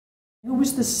Who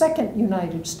was the second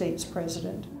United States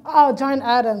president? Oh, John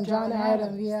Adams,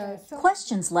 yes.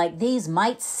 Questions like these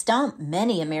might stump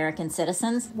many American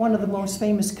citizens. One of the most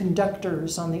famous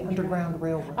conductors on the Underground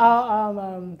Railroad.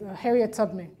 Harriet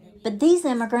Tubman. But these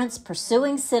immigrants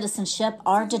pursuing citizenship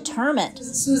are determined.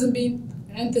 Susan B.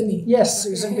 Anthony. Yes,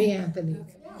 Susan B. Anthony.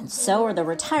 And so are the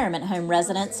retirement home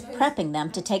residents prepping them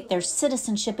to take their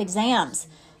citizenship exams.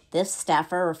 This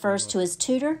staffer refers to his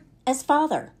tutor as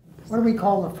father. What do we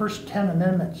call the first 10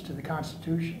 amendments to the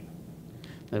Constitution?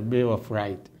 The Bill of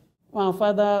Rights. My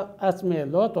father asked me a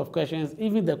lot of questions.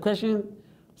 Even the question,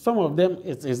 some of them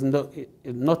is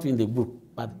not in the book,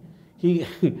 but he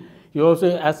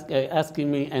also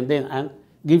asking me and then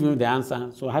give me the answer.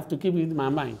 So I have to keep it in my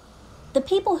mind. The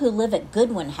people who live at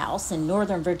Goodwin House in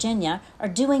Northern Virginia are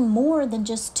doing more than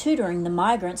just tutoring the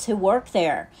migrants who work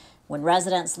there. When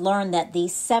residents learned that the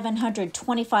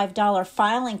 $725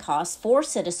 filing cost for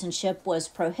citizenship was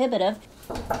prohibitive,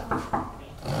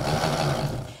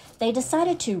 they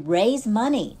decided to raise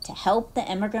money to help the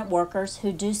immigrant workers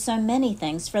who do so many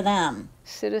things for them.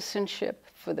 Citizenship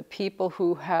for the people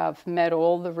who have met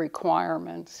all the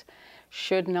requirements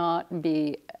should not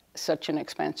be such an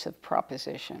expensive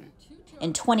proposition.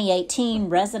 In 2018,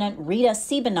 resident Rita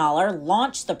Siebenaler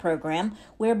launched the program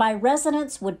whereby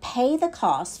residents would pay the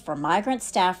costs for migrant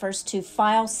staffers to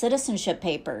file citizenship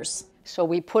papers. So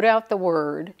we put out the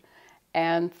word,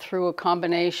 and through a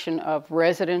combination of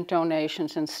resident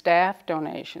donations and staff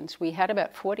donations, we had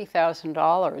about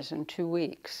 $40,000 in 2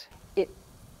 weeks. It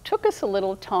took us a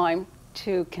little time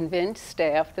to convince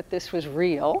staff that this was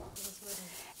real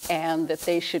and that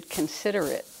they should consider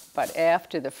it. But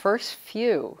after the first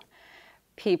few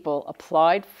people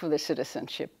applied for the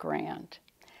citizenship grant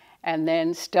and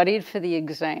then studied for the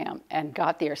exam and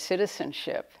got their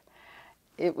citizenship,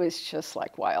 it was just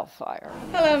like wildfire.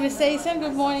 Hello, Ms. Sayson.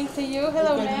 Good morning to you.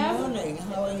 Hello, ma'am. Good morning.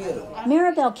 How are you?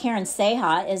 Maribel Karen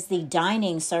Seha is the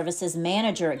dining services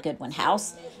manager at Goodwin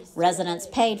House. Residents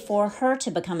paid for her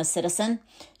to become a citizen.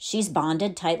 She's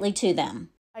bonded tightly to them.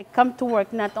 I come to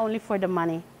work not only for the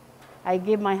money. I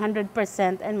give my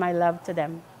 100% and my love to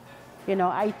them. You know,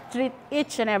 I treat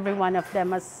each and every one of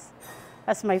them as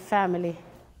my family.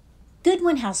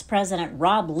 Goodwin House President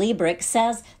Rob Liebrick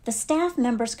says the staff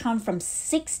members come from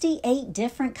 68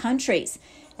 different countries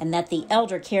and that the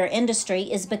elder care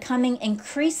industry is becoming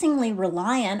increasingly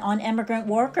reliant on immigrant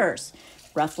workers.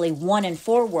 Roughly 1 in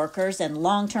 4 workers in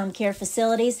long-term care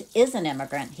facilities is an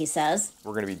immigrant, he says.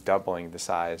 We're going to be doubling the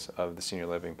size of the senior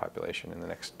living population in the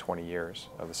next 20 years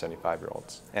of the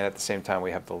 75-year-olds. And at the same time,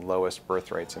 we have the lowest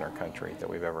birth rates in our country that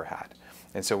we've ever had.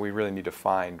 And so we really need to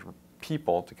find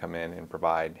people to come in and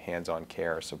provide hands-on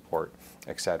care, support,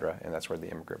 etc. And that's where the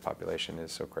immigrant population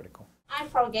is so critical. I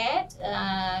forget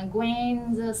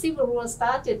when the Civil War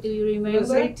started. Do you remember? It was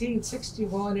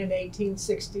 1861 and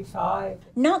 1865.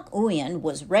 Nok Uyen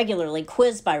was regularly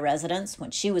quizzed by residents when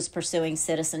she was pursuing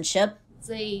citizenship.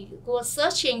 They were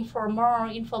searching for more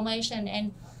information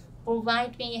and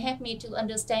help me to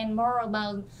understand more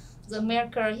about the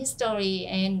American history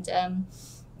and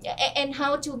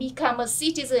how to become a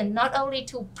citizen, not only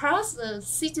to pass the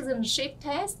citizenship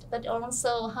test, but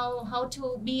also how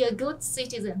to be a good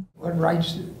citizen. What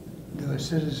rights do a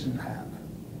citizen have?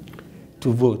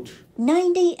 To vote.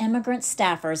 90 immigrant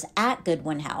staffers at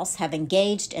Goodwin House have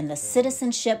engaged in the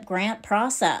citizenship grant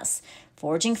process,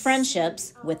 forging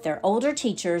friendships with their older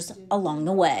teachers along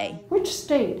the way. Which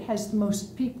state has the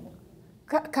most people?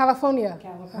 California.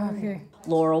 California. Okay.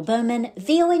 Laurel Bowman,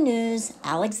 VOA News,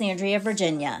 Alexandria,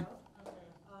 Virginia.